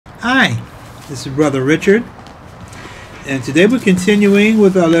Hi, this is Brother Richard, and today we're continuing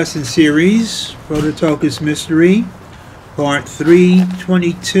with our lesson series, Prototokos Mystery, Part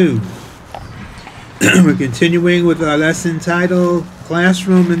 322. We're continuing with our lesson titled,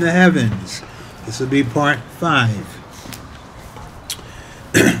 Classroom in the Heavens. This will be Part 5.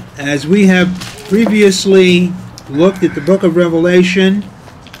 As we have previously looked at the book of Revelation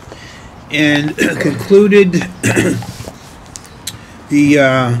and concluded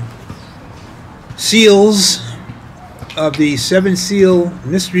the seals of the 7-seal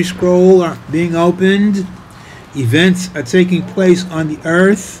mystery scroll are being opened. Events are taking place on the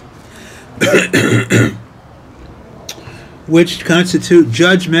earth which constitute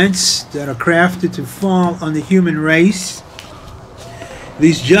judgments that are crafted to fall on the human race.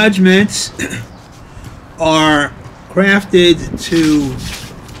 These judgments are crafted to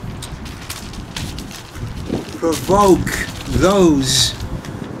provoke those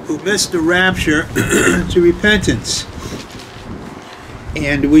who missed the rapture to repentance.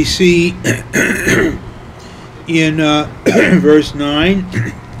 And we see in verse 9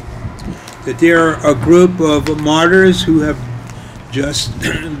 that there are a group of martyrs who have just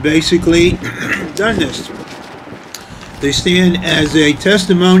basically done this. They stand as a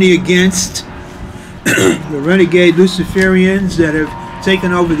testimony against the renegade Luciferians that have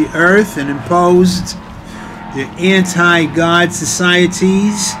taken over the earth and imposed the anti-God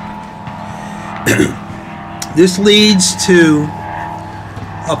societies. This leads to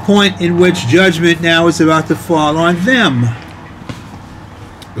a point in which judgment now is about to fall on them.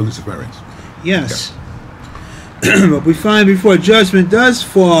 The Luciferians. Yes. Okay. But we find before judgment does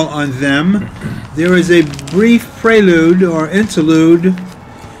fall on them, there is a brief prelude or interlude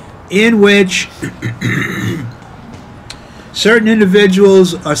in which certain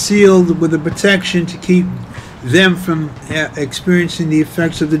individuals are sealed with a protection to keep them from experiencing the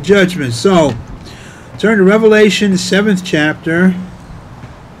effects of the judgment. So, turn to Revelation, the 7th chapter.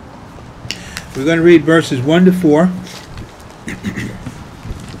 We're going to read verses 1 to 4.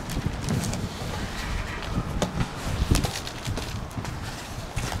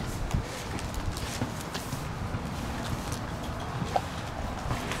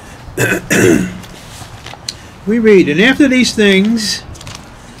 We read, "And after these things,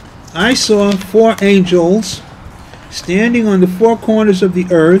 I saw 4 angels standing on the 4 corners of the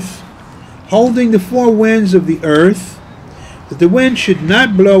earth, holding the 4 winds of the earth, that the wind should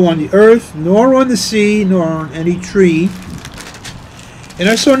not blow on the earth, nor on the sea, nor on any tree. And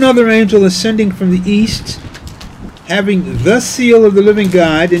I saw another angel ascending from the east, having the seal of the living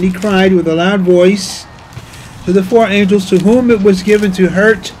God, and he cried with a loud voice to the 4 angels to whom it was given to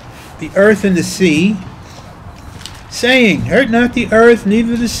hurt the earth and the sea, saying, Hurt not the earth,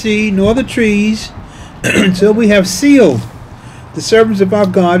 neither the sea, nor the trees, until we have sealed the servants of our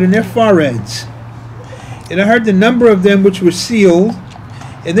God in their foreheads. And I heard the number of them which were sealed,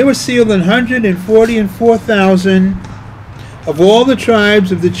 and they were sealed 144,000 of all the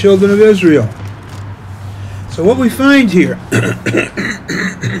tribes of the children of Israel." So what we find here,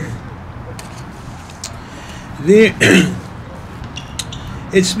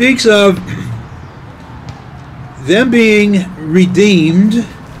 it speaks of them being redeemed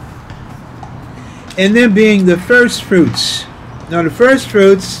and them being the first fruits. Now the first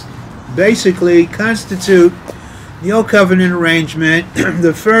fruits basically constitute the Old Covenant arrangement,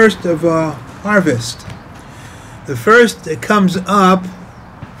 the first of a harvest. The first that comes up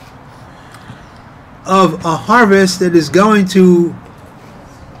of a harvest that is going to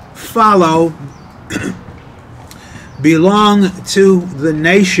follow belong to the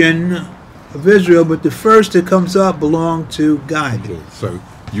nation of Israel, but the first that comes up belong to God. So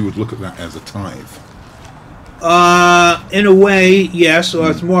you would look at that as a tithe? In a way, yes,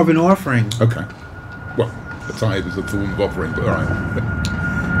 or it's more of an offering. Okay. Well, a tithe is a form of offering, but all right.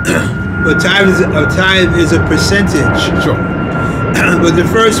 But tithe is a percentage. Sure. But the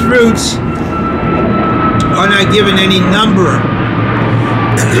first fruits are not given any number.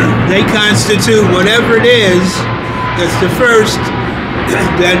 They constitute whatever it is that's the first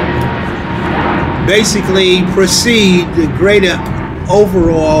that basically precede the greater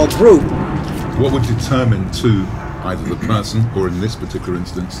overall group. What would determine to either the person, or in this particular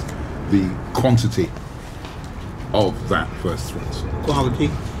instance, the quantity of that first fruits? Quality.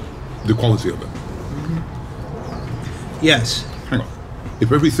 The quality of it. Mm-hmm. Yes. Hang on.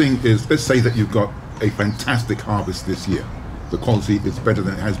 If everything is, let's say that you've got a fantastic harvest this year, the quality is better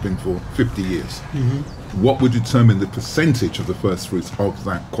than it has been for 50 years. Mm-hmm. What would determine the percentage of the first fruits of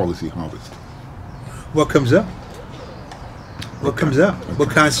that quality harvest? What comes up? What comes up? Okay. What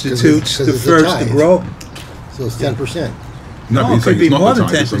constitutes the first to grow? So it's 10%. No, No, it could be more than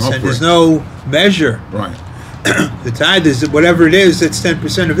 10%. There's no measure. Right. The tithe is whatever it is. It's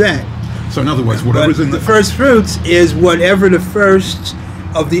 10% of that. So in other words, whatever's in the first fruits is whatever the first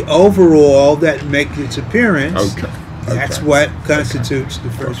of the overall that makes its appearance. Okay. That's what constitutes the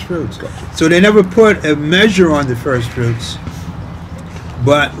first fruits. Gotcha. So they never put a measure on the first fruits,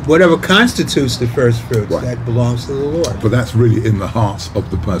 but whatever constitutes the first fruits, Right. that belongs to the Lord. But that's really in the heart of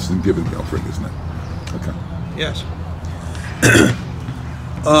the person giving the offering, isn't it? Okay. Yes.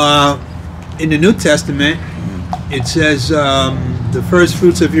 In the New Testament, it says the first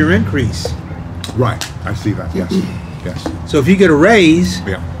fruits of your increase. Right. I see that. Yes. Yes. So if you get a raise,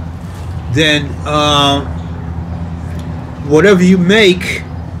 Yeah. then whatever you make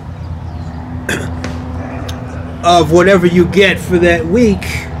of whatever you get for that week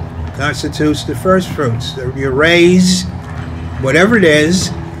constitutes the first fruits. So your raise, whatever it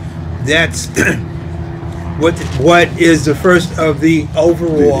is, that's what is the first of the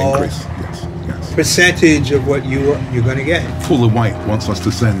overall The increase. Yes. Yes. percentage of what you're going to get. Fuller White wants us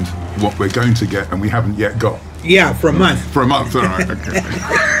to send what we're going to get and we haven't yet got. Yeah, for a month. For a month, all right. Okay.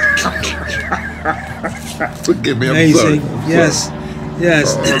 Forgive me, I'm Amazing. sorry. Yes.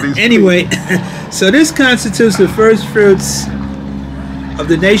 Yes. Oh, these Anyway, so this constitutes the first fruits of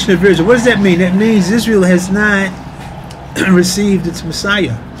the nation of Israel. What does that mean? That means Israel has not received its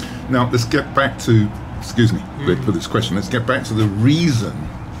Messiah. Now, let's get back to, excuse me for this question, let's get back to the reason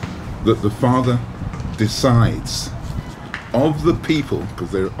that the Father decides of the people,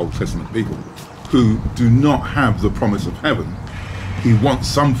 because they're Old Testament people, who do not have the promise of heaven, he wants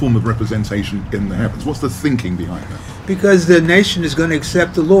some form of representation in the heavens. What's the thinking behind that? Because the nation is going to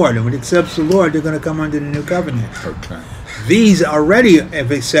accept the Lord. And when it accepts the Lord, they're going to come under the new covenant. Okay, These already have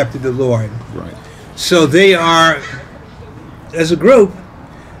accepted the Lord. right. So they are, as a group,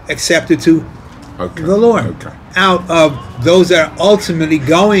 accepted to Okay. the Lord. Okay. Out of those that are ultimately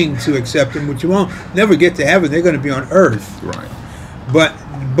going to accept him, which you won't never get to heaven. They're going to be on earth. Right. But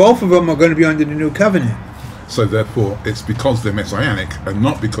both of them are going to be under the new covenant. So therefore, it's because they're messianic and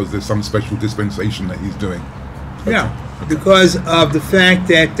not because there's some special dispensation that he's doing. Yeah. Because of the fact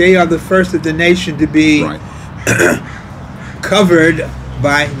that they are the first of the nation to be Right. covered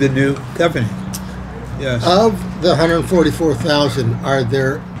by the new covenant. Yes. Of the 144,000, are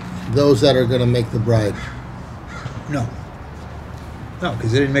there those that are going to make the bride? No. No,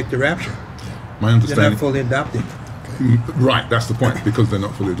 because they didn't make the rapture. My They're understanding. not fully adopted. Right, that's the point, because they're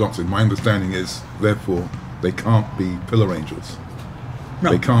not fully adopted. My understanding is, therefore, they can't be pillar angels.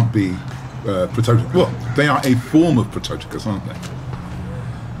 No. They can't be Prototokos. Well, they are a form of Prototokos, aren't they?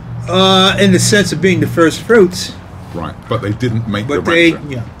 In the sense of being the first fruits, Right, but they didn't make but the they, rapture.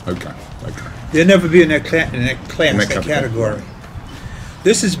 yeah, Okay, okay. they'll never be in that class, that category. category.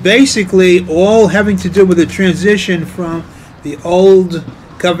 This is basically all having to do with the transition from the old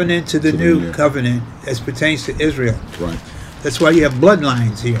covenant to the new covenant as pertains to Israel. Right, That's why you have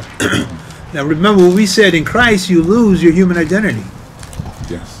bloodlines here. Now remember what we said, in Christ you lose your human identity.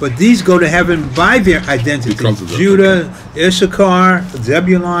 yes. But these go to heaven by their identity. Because of that, Judah, Issachar,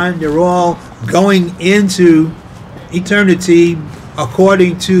 Zebulun, they're all going into eternity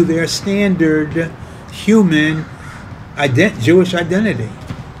according to their standard human Jewish identity.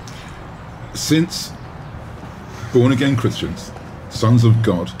 Since born-again Christians, sons of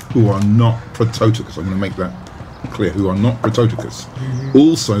God, who are not Prototokos, I'm going to make that clear, who are not Prototokos,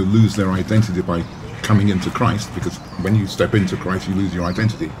 also lose their identity by coming into Christ, because when you step into Christ, you lose your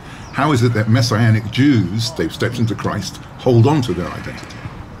identity. How is it that Messianic Jews, they've stepped into Christ, hold on to their identity?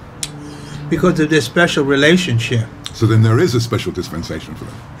 Because of their special relationship. So then there is a special dispensation for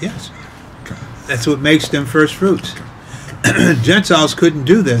them. Yes. Okay. That's what makes them first fruits. Gentiles couldn't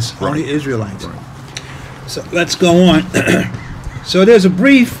do this, Right. only Israelites. Right. So let's go on. So there's a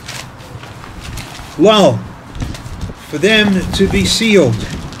brief lull for them to be sealed.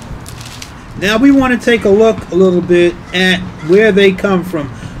 Now we want to take a look a little bit at where they come from.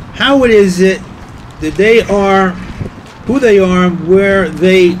 How it is it that they are, who they are, and where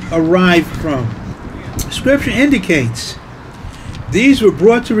they arrive from. Scripture indicates these were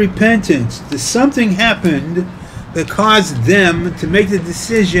brought to repentance, that something happened that caused them to make the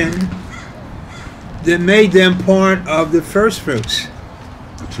decision that made them part of the first fruits.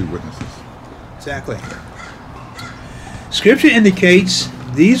 The two witnesses. Exactly. Scripture indicates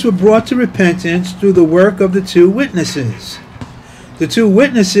these were brought to repentance through the work of the two witnesses. The two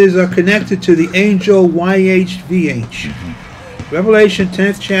witnesses are connected to the angel YHVH. Revelation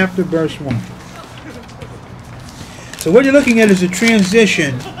 10th chapter, verse 1. So what you're looking at is a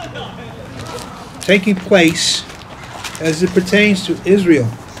transition taking place as it pertains to Israel.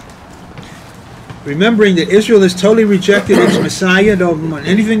 remembering that Israel has totally rejected its Messiah, don't want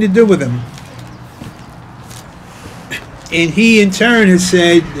anything to do with him. And he in turn has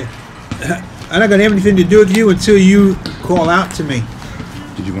said, I'm not going to have anything to do with you until you call out to me.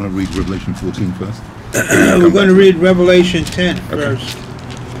 Did you want to read Revelation 14 first? We're going to read Revelation 10 first.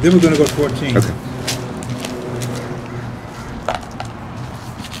 Then we're going to go to 14. Okay.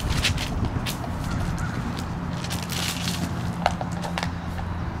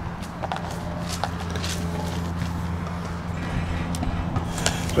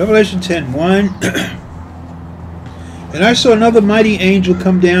 Revelation 10:1. And I saw another mighty angel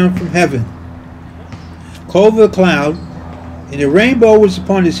come down from heaven, clothed with a cloud, and a rainbow was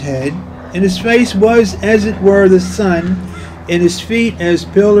upon his head, and his face was as it were the sun, and his feet as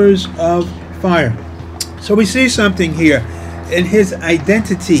pillars of fire. So we see something here in his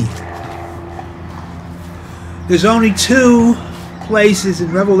identity. There's only two places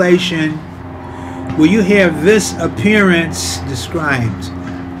in Revelation where you have this appearance described.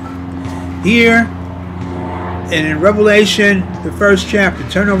 Here and in Revelation, the first chapter.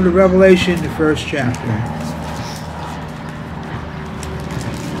 Turn over to Revelation, the first chapter.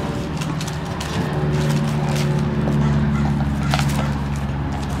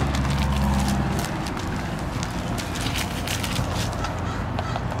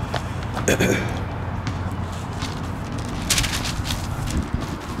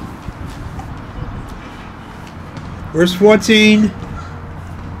 Verse 14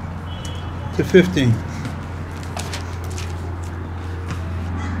 to 15.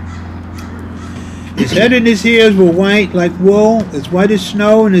 His head and his ears were white like wool, as white as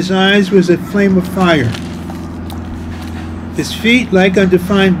snow, and his eyes was a flame of fire. His feet like unto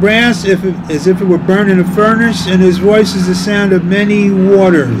fine brass, as if it were burned in a furnace, and his voice is the sound of many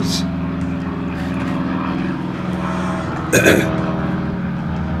waters.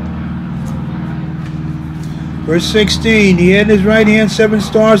 Verse 16, he had in his right hand 7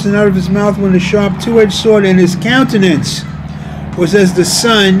 stars, and out of his mouth went a sharp two-edged sword, and his countenance was as the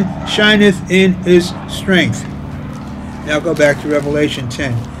sun shineth in his strength. Now go back to Revelation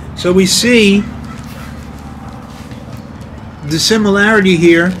 10. So we see the similarity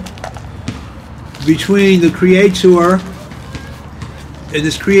here between the Creator and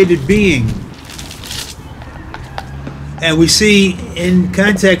this created being. And we see in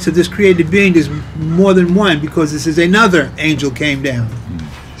context of this created being there's more than one, because this is another angel came down.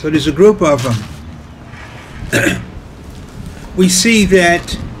 So there's a group of them. We see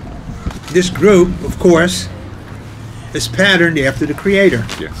that this group, of course, is patterned after the Creator.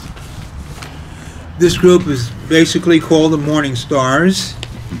 Yes. This group is basically called the morning stars.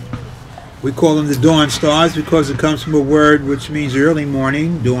 We call them the dawn stars because it comes from a word which means early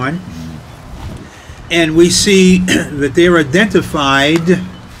morning, dawn. And we see that they're identified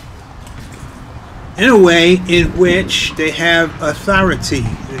in a way in which they have authority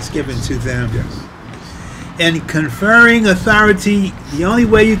that's given to them. Yes. And conferring authority, the only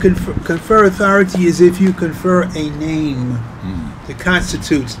way you can confer authority is if you confer a name that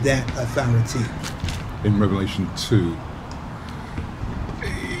constitutes that authority. In Revelation 2,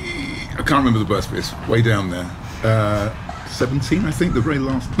 I can't remember the verse, but it's way down there. 17, I think, the very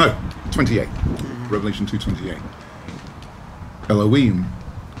last. No, 28. Revelation 2:28. Elohim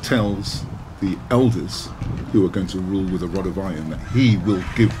tells the elders who are going to rule with a rod of iron that he will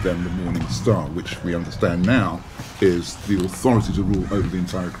give them the morning star, which we understand now is the authority to rule over the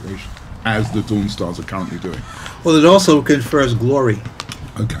entire creation, as the dawn stars are currently doing. Well, it also confers glory.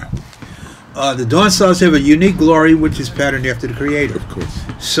 Okay. The dawn stars have a unique glory which is patterned after the Creator. Of course.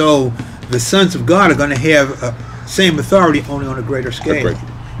 So the sons of God are going to have same authority, only on a greater scale.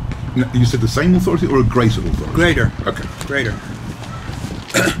 No, you said the same authority or a greater authority? Greater. Okay. Greater.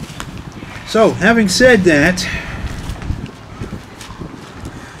 So, having said that,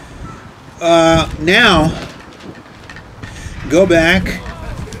 now go back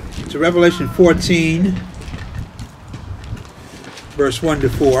to Revelation 14, verse 1 to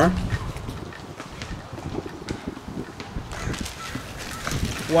 4.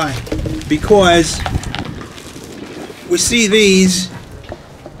 Why? Because we see these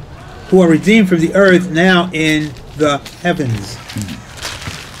who are redeemed from the earth now in the heavens.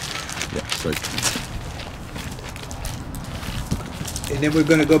 Yeah, so. And then we're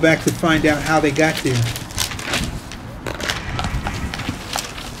going to go back to find out how they got there.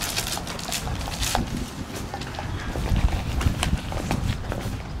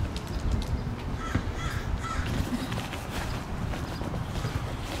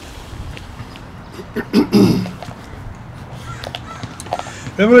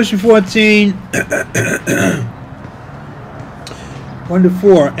 Revelation 14, 1 to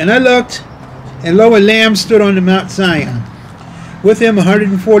 4. And I looked, And lo, a lamb stood on the Mount Zion. With him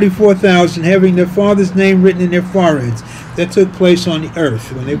 144,000, having their father's name written in their foreheads. That took place on the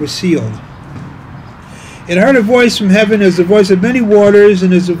earth when they were sealed. And I heard a voice from heaven as the voice of many waters,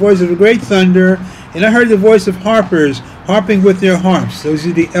 and as the voice of a great thunder. And I heard the voice of harpers, harping with their harps. Those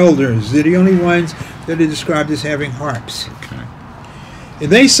are the elders. They're the only ones that are described as having harps. Okay.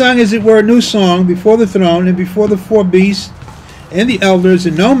 And they sung, as it were, a new song before the throne and before the four beasts and the elders,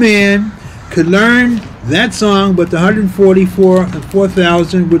 and no man could learn that song but the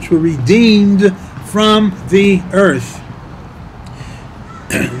 144,000 which were redeemed from the earth.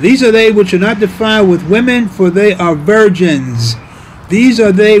 These are they which are not defiled with women, for they are virgins. These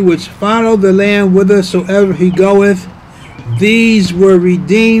are they which follow the Lamb whithersoever he goeth. These were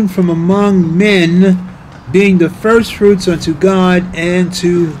redeemed from among men, being the firstfruits unto God and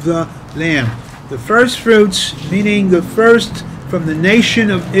to the Lamb. The firstfruits, meaning the first from the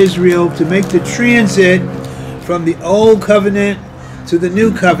nation of Israel to make the transit from the old covenant to the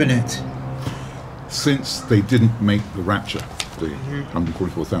new covenant. Since they didn't make the rapture, the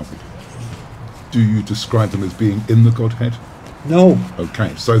 144,000, do you describe them as being in the Godhead? No.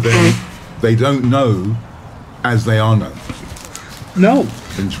 Okay, so then they don't know as they are known. No.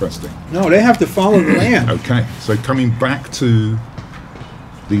 Interesting. No, they have to follow the Lamb. Okay, so coming back to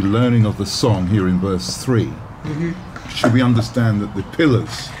the learning of the song here in verse 3, should we understand that the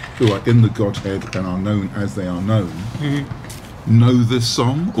pillars who are in the Godhead and are known as they are known know this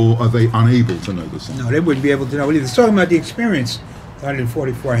song, or are they unable to know the song? No, they wouldn't be able to know. It's talking about the experience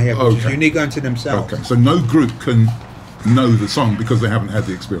 144 have, which is unique unto themselves. Okay, so no group can know the song because they haven't had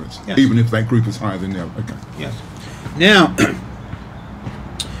the experience, yes. even if that group is higher than the other. Okay. Yes. Now,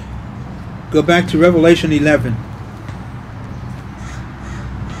 go back to Revelation 11.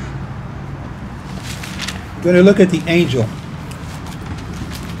 We're going to look at the angel.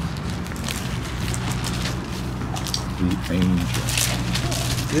 The angel.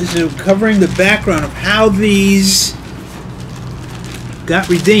 This is covering the background of how these got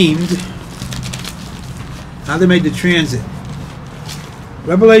redeemed, how they made the transit.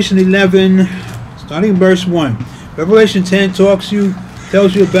 Revelation 11, starting in verse 1. Revelation 10 tells you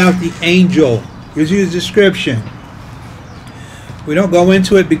about the angel, gives you the description. We don't go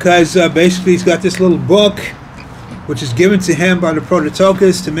into it because basically he's got this little book which is given to him by the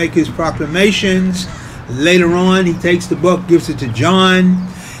Prototokos to make his proclamations. Later on he takes the book, gives it to John.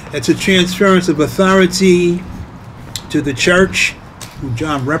 It's a transference of authority to the church who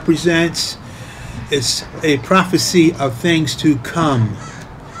John represents. It's a prophecy of things to come,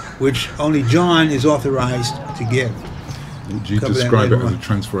 which only John is authorized to give. Would you describe it as a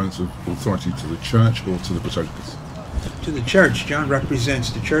transference of authority to the church or to the Prototokos? To the church. John represents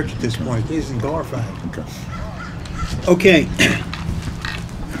the church at this point. He isn't glorified. Okay. Okay.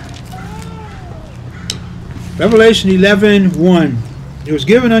 Revelation 11:1. There was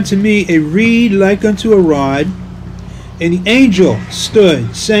given unto me a reed like unto a rod, and the angel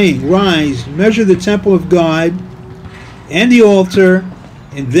stood, saying, Rise, measure the temple of God, and the altar,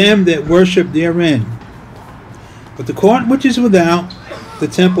 and them that worship therein. But the court which is without the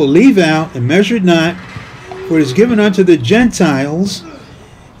temple leave out, and measure it not, for it is given unto the Gentiles,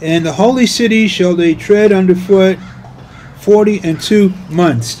 and the holy city shall they tread underfoot 42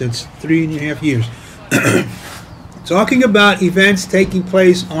 months. That's 3.5 years. Talking about events taking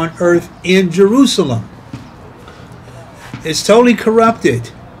place on earth in Jerusalem. It's totally corrupted.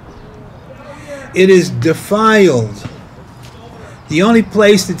 It is defiled. The only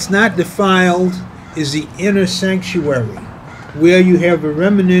place that's not defiled is the inner sanctuary, where you have a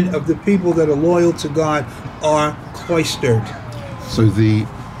remnant of the people that are loyal to God are cloistered. So the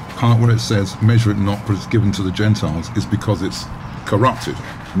part where it says, measure it not, for it's given to the Gentiles, is because it's corrupted,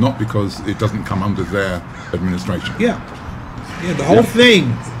 not because it doesn't come under their administration. Yeah, the whole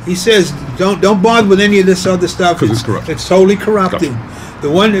thing. He says, don't bother with any of this other stuff. Because it's corrupt. It's totally corrupting. Gotcha.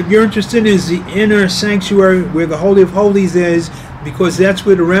 The one that you're interested in is the inner sanctuary, where the Holy of Holies is, because that's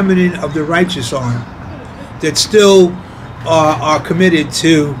where the remnant of the righteous are, that still are committed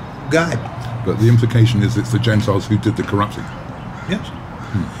to God. But the implication is it's the Gentiles who did the corrupting. Yes.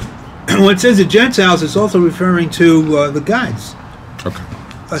 When it says the Gentiles, it's also referring to the gods. Okay.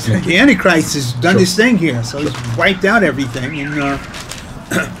 The Antichrist has done his thing here, so he's wiped out everything, and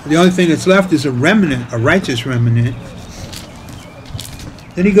the only thing that's left is a remnant, a righteous remnant.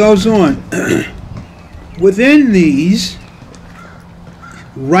 Then he goes on. Within these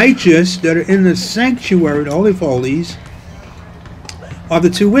righteous that are in the sanctuary, the Holy of Holies, are the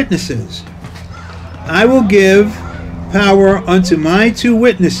two witnesses. I will give power unto my two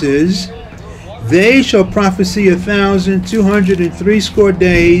witnesses. They shall prophesy 1,260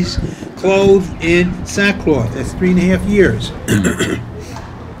 days, clothed in sackcloth. That's 3.5 years.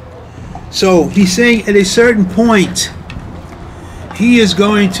 So he's saying at a certain point, he is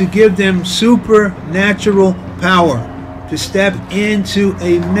going to give them supernatural power to step into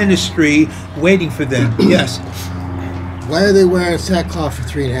a ministry waiting for them. Yes. Why are they wearing sackcloth for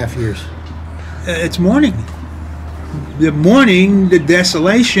 3.5 years? It's mourning. They're mourning the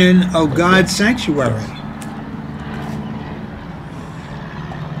desolation of God's sanctuary.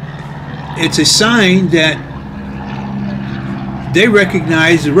 It's a sign that they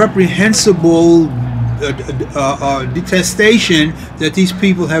recognize the reprehensible detestation that these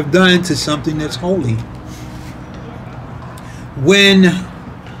people have done to something that's holy. When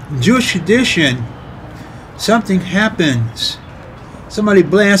Jewish tradition, something happens, somebody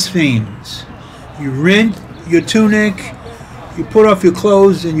blasphemes, you rent your tunic, you put off your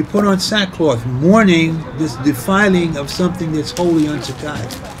clothes, and you put on sackcloth, mourning this defiling of something that's holy unto God.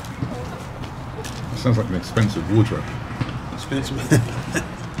 Sounds like an expensive wardrobe. Expensive.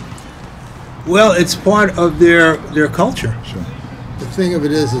 Well, it's part of their culture. Sure. The thing of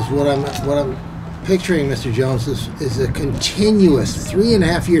it is what I'm picturing, Mr. Jones, is a continuous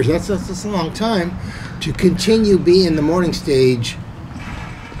 3.5 years. That's a long time to continue being in the mourning stage.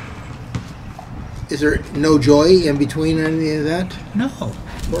 Is there no joy in between any of that? No.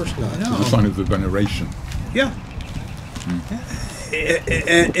 Of course not. No. It's a sign of the veneration. Yeah.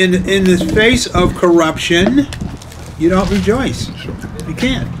 In the face of corruption, you don't rejoice. Sure. You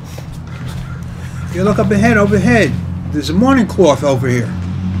can't. You look up ahead, overhead. There's a mourning cloth over here.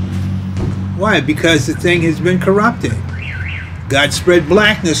 Why? Because the thing has been corrupted. God spread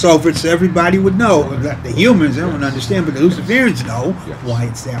blackness over it so everybody would know. The humans, they don't understand, but the Luciferians know why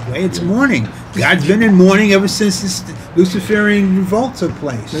it's that way. It's mourning. God's been in mourning ever since this Luciferian revolt took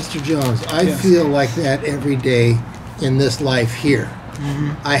place. Mr. Jones, I feel like that every day in this life here.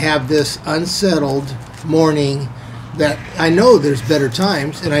 Mm-hmm. I have this unsettled mourning that I know there's better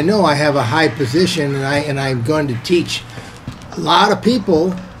times, and I know I have a high position, and I'm going to teach a lot of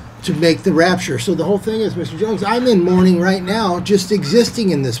people to make the rapture. So the whole thing is, Mr. Jones, I'm in mourning right now, just existing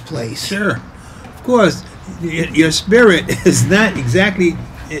in this place. Sure. Of course, your spirit is not exactly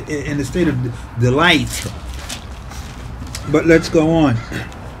in a state of delight. But let's go on.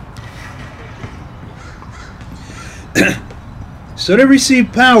 So they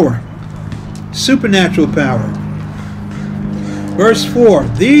receive power, supernatural power. Verse 4,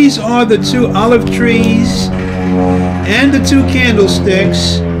 these are the 2 olive trees and the 2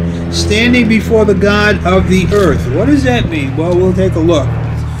 candlesticks standing before the God of the earth. What does that mean? Well, we'll take a look.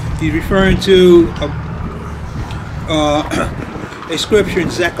 He's referring to a scripture in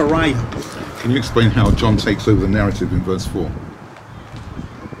Zechariah. Can you explain how John takes over the narrative in verse 4?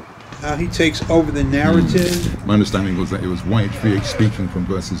 How he takes over the narrative. My understanding was that it was YHVH speaking from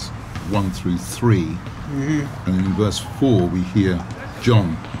verses 1 through 3. Mm-hmm. And in verse 4 we hear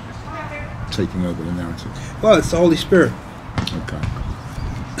John taking over the narrative. Well, it's the Holy Spirit. Okay.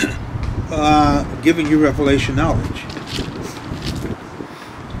 Giving you revelation knowledge.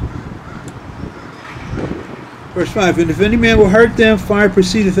 Verse 5, and if any man will hurt them, fire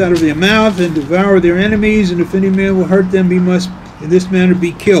proceedeth out of their mouth, and devour their enemies, and if any man will hurt them, he must in this manner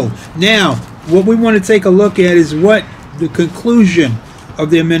be killed. Now, what we want to take a look at is what the conclusion of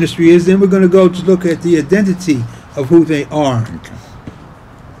their ministry is. Then we're going to go to look at the identity of who they are.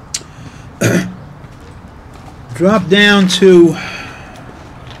 Okay. Drop down to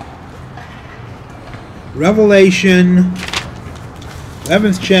Revelation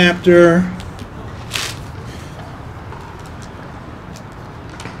 11th chapter,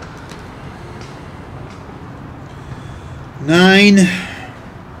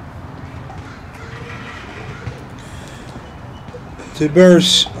 to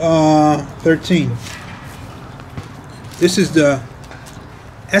verse 13. This is the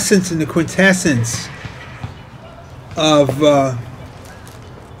essence and the quintessence of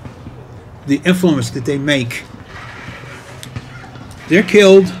the influence that they make. They're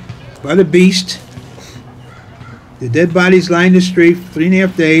killed by the beast. The dead bodies lie in the street for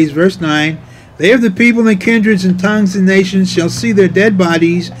 3.5 days. Verse 9. They of the people and kindreds and tongues and nations shall see their dead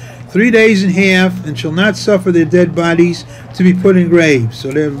bodies 3 days and half, and shall not suffer their dead bodies to be put in graves.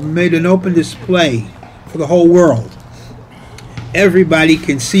 So they've made an open display for the whole world. Everybody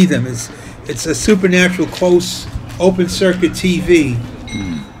can see them. It's a supernatural close open circuit TV.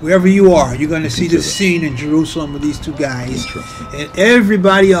 Wherever you are, you're going to see this scene in Jerusalem with these 2 guys. And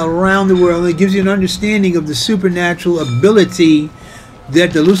everybody around the world, it gives you an understanding of the supernatural ability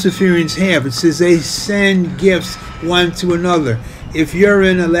that the Luciferians have. It says they send gifts one to another. If you're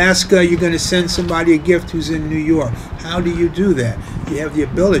in Alaska, you're going to send somebody a gift who's in New York. How do you do that? You have the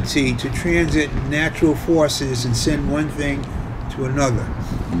ability to transit natural forces and send one thing to another.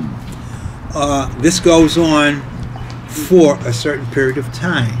 This goes on for a certain period of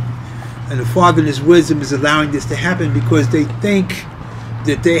time. And the Father in His wisdom is allowing this to happen because they think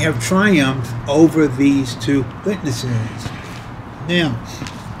that they have triumphed over these two witnesses. Now,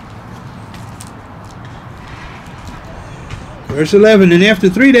 verse 11, and after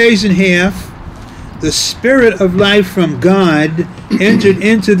 3 days and a half, the Spirit of life from God entered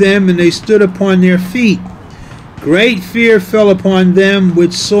into them, and they stood upon their feet. Great fear fell upon them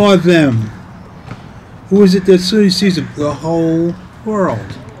which saw them. Who is it that sees them? The whole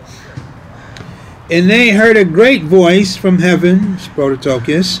world. And they heard a great voice from heaven,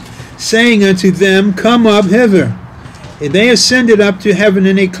 Prototokos, saying unto them, Come up hither. And they ascended up to heaven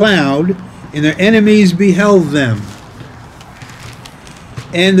in a cloud, and their enemies beheld them.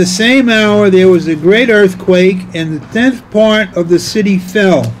 And the same hour there was a great earthquake, and the 10th part of the city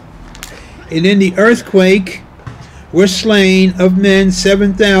fell. And in the earthquake were slain of men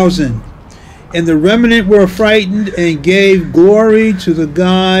 7,000. And the remnant were frightened and gave glory to the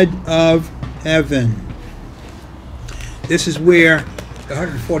God of heaven. This is where the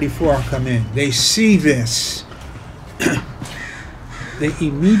 144 come in. They see this. They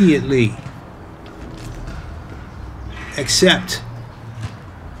immediately accept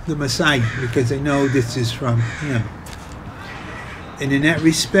the Messiah because they know this is from Him. And in that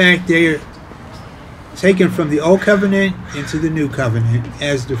respect, they are taken from the Old Covenant into the New Covenant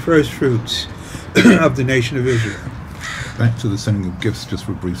as the first fruits of the nation of Israel. Back to the sending of gifts just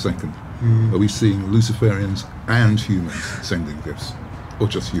for a brief second. Are we seeing Luciferians and humans sending gifts? Or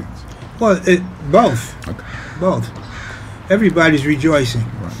just humans? Well, both. Okay. Both. Everybody's rejoicing.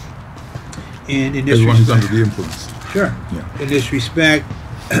 Right. And in this Everyone who's respect, under the influence. sure. Yeah. In this respect,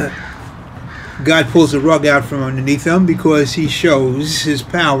 God pulls the rug out from underneath them because He shows His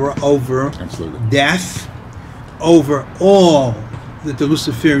power over Absolutely. death, over all that the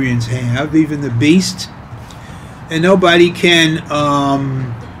Luciferians have, even the beast. And nobody can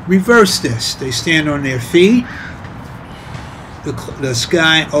reverse this. They stand on their feet. The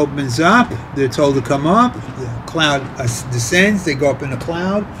sky opens up. They're told to come up. The cloud descends. They go up in the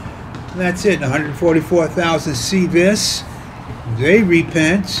cloud. And that's it. 144,000 see this. They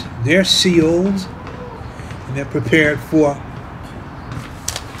repent. They're sealed. And they're prepared for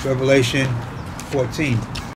Revelation 14.